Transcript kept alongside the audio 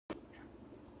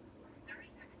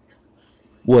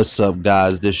What's up,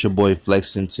 guys? This your boy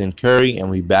Flexington Curry, and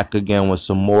we back again with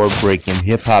some more breaking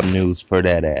hip-hop news for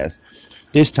that ass.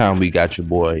 This time we got your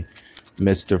boy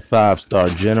Mr. 5-Star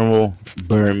General,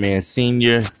 Birdman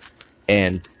Sr.,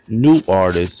 and new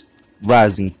artist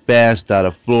rising fast out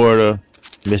of Florida,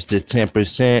 Mr.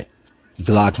 10%,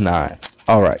 Glokknine.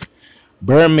 Alright,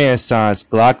 Birdman signs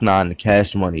Glokknine to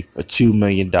Cash Money for $2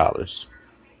 million.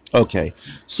 Okay,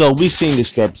 so we've seen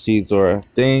discrepancies or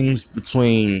things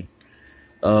between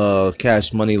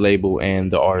Cash Money label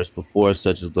and the artist before,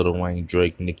 such as Lil Wayne,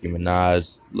 Drake, Nicki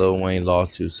Minaj, Lil Wayne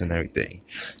lawsuits and everything.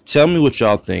 Tell me what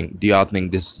y'all think. Do y'all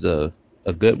think this is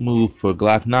a good move for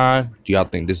Glokknine? Do y'all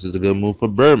think this is a good move for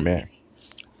Birdman?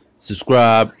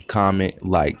 Subscribe, comment,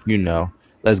 like,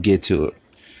 let's get to it.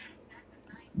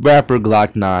 Rapper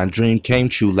Glokknine dream came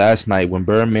true last night when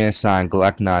Birdman signed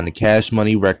Glokknine to Cash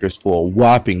Money Records for a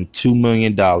whopping $2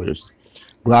 million.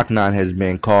 Glokknine has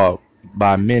been called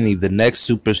by many the next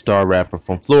superstar rapper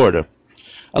from Florida.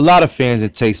 A lot of fans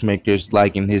and tastemakers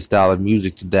liken his style of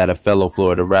music to that of fellow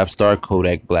Florida rap star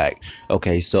Kodak Black.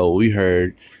 Okay, so we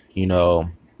heard,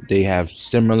 they have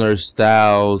similar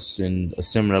styles and a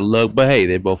similar look, but hey,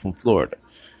 they're both from Florida.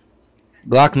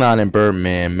 Glokknine and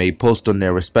Birdman made posts on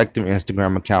their respective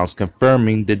Instagram accounts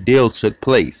confirming the deal took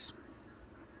place.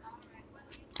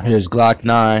 Here's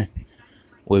Glokknine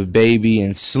with Baby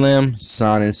and Slim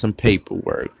signing some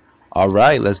paperwork.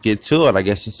 Alright, let's get to it. I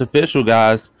guess it's official,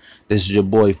 guys. This is your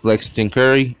boy Flexington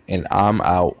Curry, and I'm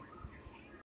out.